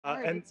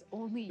and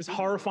this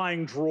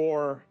horrifying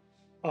drawer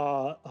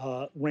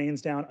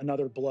rains down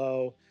another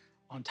blow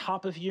on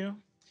top of you.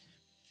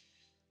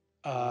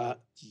 Yeah,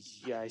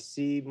 I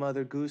see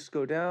Mother Goose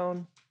go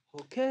down.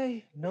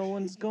 Okay, no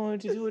one's going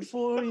to do it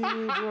for you,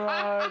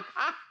 Gerard.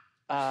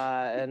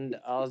 And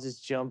I'll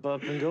just jump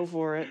up and go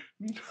for it.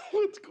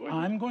 What's going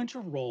on? I'm going to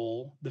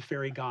roll the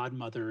fairy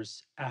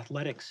godmother's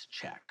athletics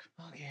check.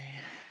 Okay.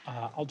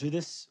 I'll do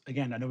this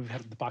again. I know we've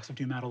had the Box of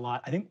Doom out a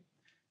lot. I think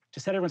to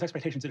set everyone's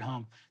expectations at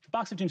home, the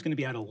Box of Doom is going to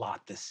be out a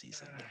lot this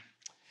season.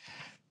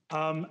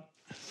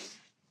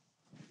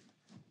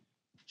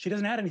 She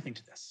doesn't add anything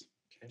to this.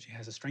 Okay. She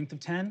has a strength of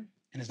 10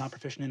 and is not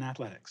proficient in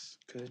athletics.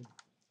 Good.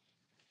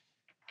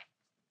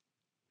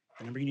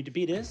 The number you need to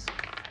beat is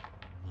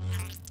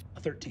a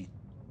 13.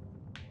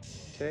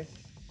 Okay.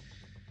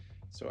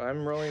 So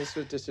I'm rolling this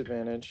with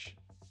disadvantage.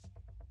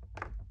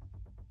 I'm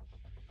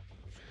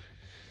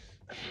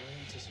rolling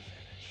with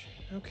disadvantage.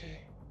 Okay.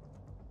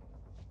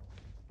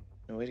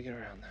 No way to get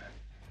around that.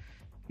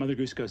 Mother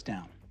Goose goes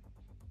down.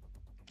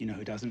 You know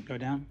who doesn't go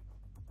down?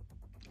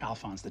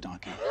 Alphonse the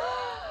donkey.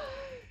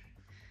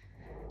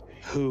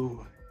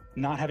 Who,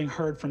 not having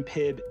heard from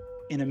Pib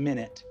in a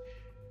minute,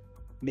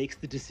 makes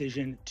the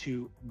decision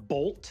to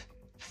bolt,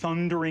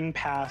 thundering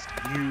past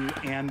you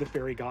and the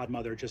fairy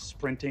godmother, just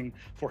sprinting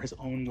for his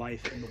own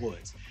life in the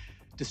woods,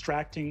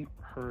 distracting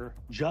her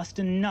just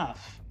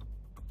enough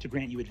to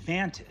grant you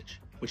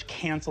advantage, which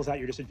cancels out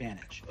your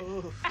disadvantage.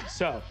 Oof.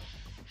 So,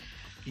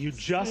 you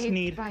just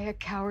need... by a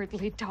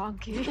cowardly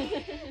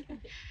donkey.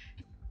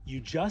 You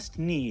just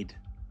need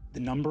the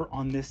number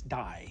on this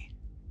die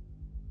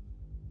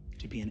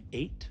to be an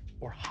 8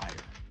 or higher.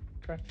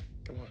 Okay,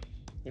 come on.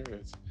 Here it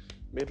is.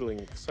 Middling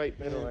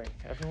excitement. Middling.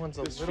 Everyone's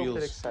a little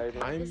bit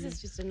excited. This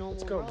is just a normal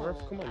Let's go, roll.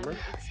 Murph. Come on, Murph.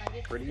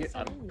 Excited for this.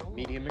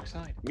 Medium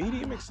excited.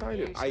 Medium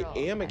excited. I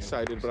am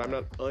excited, but I'm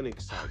not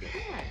unexcited.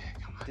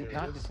 Did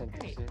not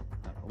disinterested.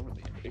 Not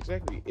overly.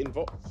 Exactly.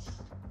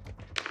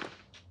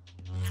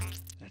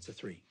 That's a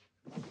 3.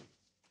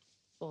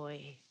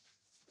 Boy.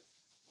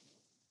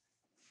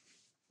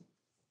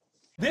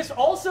 This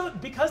also,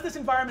 because this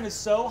environment is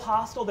so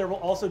hostile, there will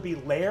also be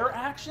lair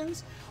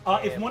actions.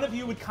 If one of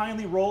you would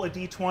kindly roll a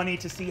d20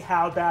 to see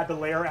how bad the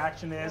lair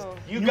action is. Oh.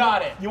 You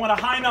got it. You want a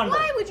high number.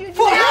 Why would you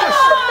do Yes!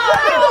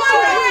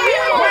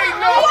 Wait,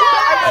 no!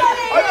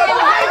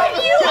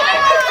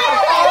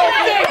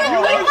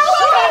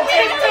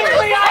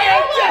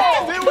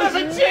 There was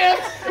a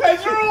chance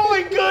as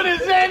rolling good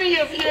as any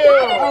of you.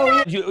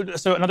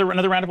 So another round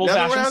of rolls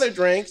Another actions. round of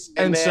drinks.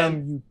 And then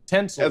some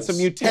utensils. And some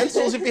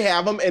utensils if you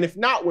have them, and if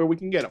not, where we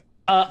can get them.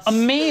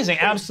 Amazing,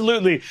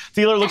 absolutely.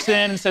 Dealer looks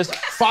in and says,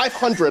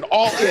 500,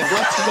 all in,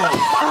 let's go.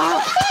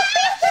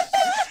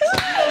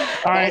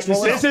 All right,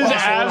 this is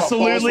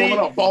absolutely...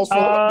 Balls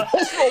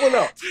rolling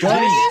up. Use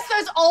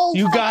those old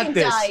You got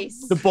this.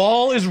 dice. The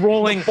ball is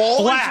rolling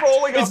flat.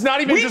 Rolling up. It's not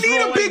even just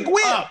rolling We need a big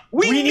win. up.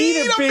 We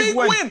need a big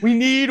win. We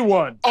need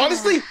one.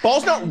 Honestly,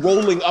 ball's not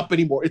rolling up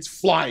anymore. It's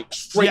flying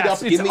straight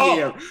up in the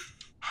air.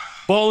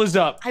 Ball is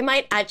up. I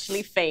might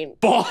actually faint.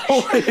 Ball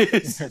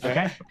is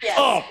Okay. Yes.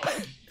 up.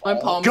 My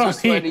palms are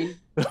sweaty.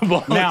 The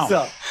ball is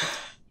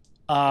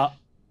up.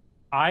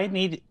 I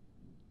need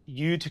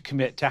you to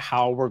commit to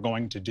how we're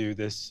going to do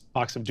this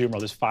Box of Doom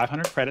roll. There's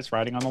 500 credits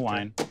riding on the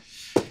line.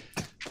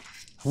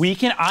 We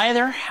can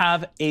either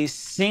have a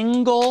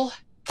single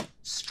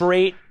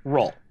straight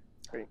roll,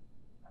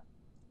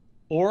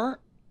 or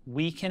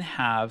we can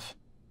have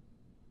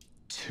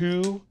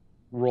 2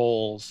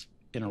 rolls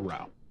in a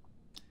row.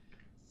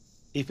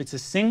 If it's a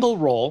single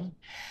roll,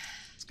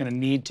 it's going to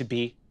need to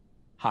be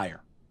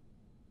higher.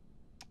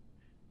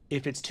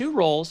 If it's 2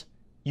 rolls,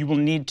 you will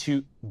need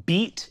to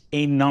beat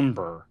a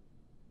number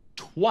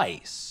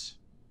twice,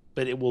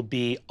 but it will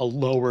be a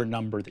lower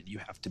number that you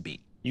have to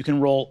beat. You can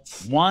roll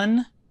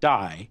 1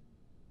 die.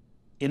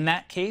 In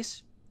that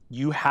case,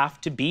 you have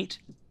to beat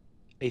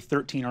a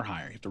 13 or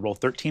higher. You have to roll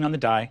 13 on the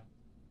die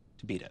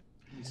to beat it.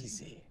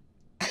 Easy.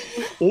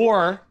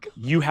 Or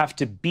you have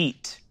to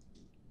beat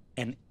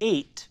an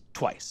 8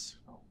 twice.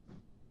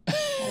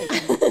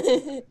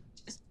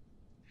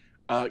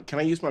 Can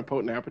I use my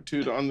potent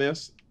aptitude on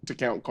this to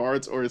count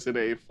cards, or is it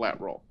a flat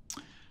roll?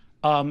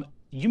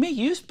 You may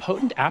use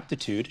potent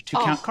aptitude to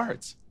count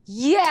cards.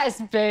 Yes,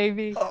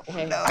 baby. Oh,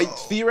 no.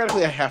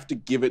 Theoretically, I have to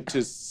give it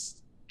to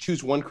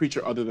choose one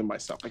creature other than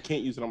myself. I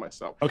can't use it on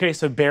myself. Okay,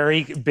 so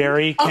Barry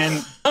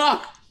can...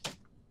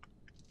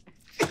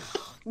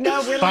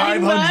 No, we're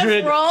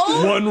 500,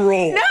 roll. 1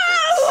 roll. No!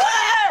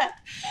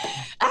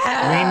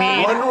 We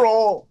need... One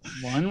roll.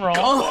 1 roll.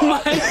 Oh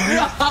my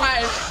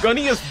God.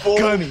 Gunny is full.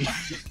 Gunny.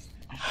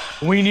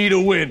 We need a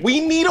win. We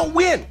need a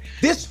win.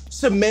 This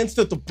cements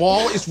that the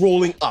ball is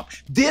rolling up.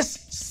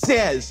 This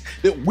says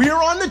that we're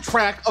on the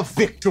track of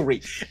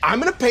victory. I'm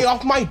gonna pay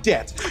off my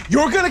debts.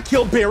 You're gonna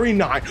kill Barry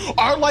 9.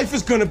 Our life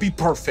is gonna be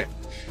perfect.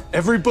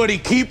 Everybody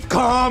keep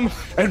calm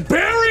and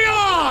Barry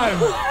on!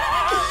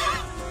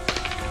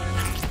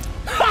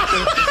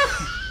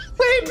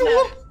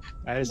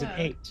 That is an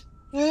 8.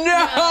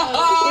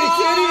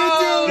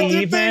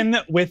 Even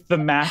with the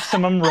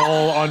maximum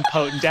roll on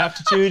potent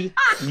aptitude,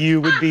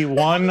 you would be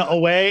 1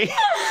 away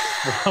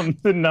from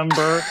the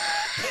number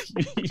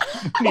you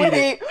needed.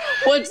 Wait,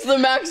 what's the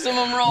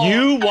maximum roll?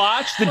 You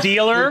watch the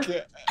dealer.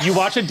 You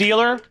watch a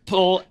dealer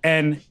pull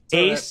an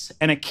ace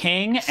and a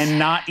king and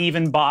not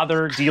even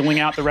bother dealing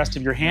out the rest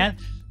of your hand.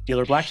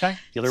 Dealer black tie.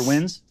 Dealer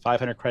wins.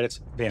 500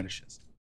 credits vanishes.